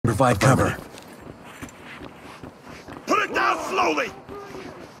provide cover. Put it down slowly!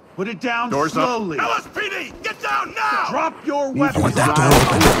 Put it down Doors slowly. Up. LSPD, get down now! Drop your weapon. I want that door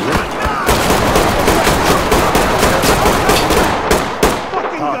open.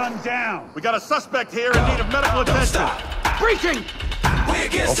 Fucking gun down. We got a suspect here in need of medical attention. Breaching.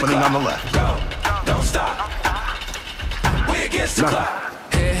 Opening on the left. Don't stop. We against the clock.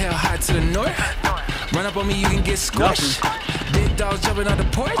 Head hell high to the north. Run up on me, you can get squished. Big dogs jumping on the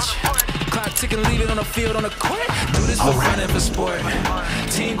porch. Clock ticking, leave it on the field, on the court. Do this for fun and for sport.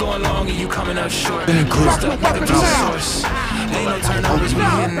 Team going long and you coming up short. Stuck like a dog source. Ain't no turnovers, we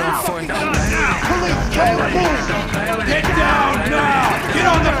hitting on fourth. Get down now. Get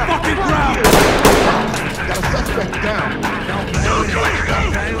on the fucking ground. Got a suspect down. Don't play with it.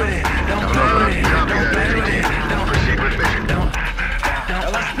 Don't play with it. Don't play with it. Don't play with it. Don't proceed with mission. Don't.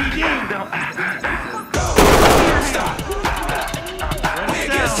 LSPD. Stop. We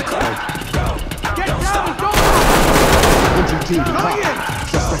against the clock. Entry team, clock.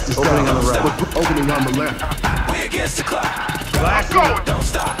 Suspect is Opening on the right. Opening on the left. We against the clock. Don't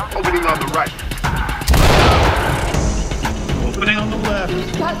stop. Opening on the right. Opening on the left.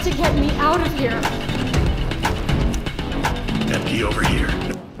 You've got to get me out of here. Empty over here.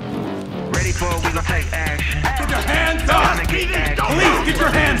 Ready for it, we gon' take action. Get your hands up. Police, get your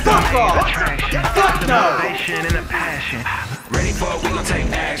hands up. Fuck no. Motivation and a passion. Ready for it, we gon' take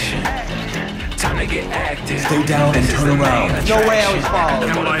action. Time to get active. Stay down and turn around. No way I was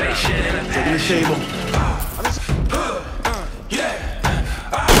following. Motivation and a Taking the table.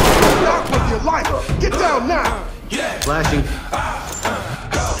 Not with your life. Get down now. Flashing.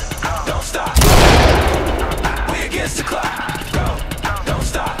 Don't stop. We against the clock. Don't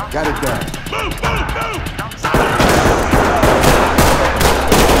stop. Got it done. Move, move, move!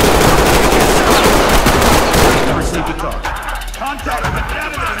 Proceed to talk. Contact.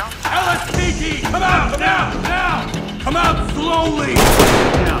 LSPD. Come out now. Now. Come out slowly.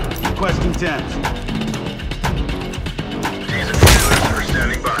 Now. Requesting 10. We're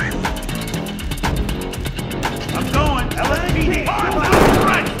standing by. I'm going. LSPD.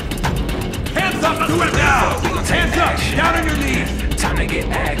 Right! Hands up. Do it now. Hands up. Down on your knees. Time to get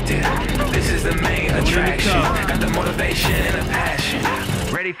active. This is the main attraction. Got the motivation and a passion.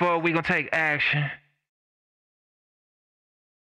 Ready for it, we gon' take action.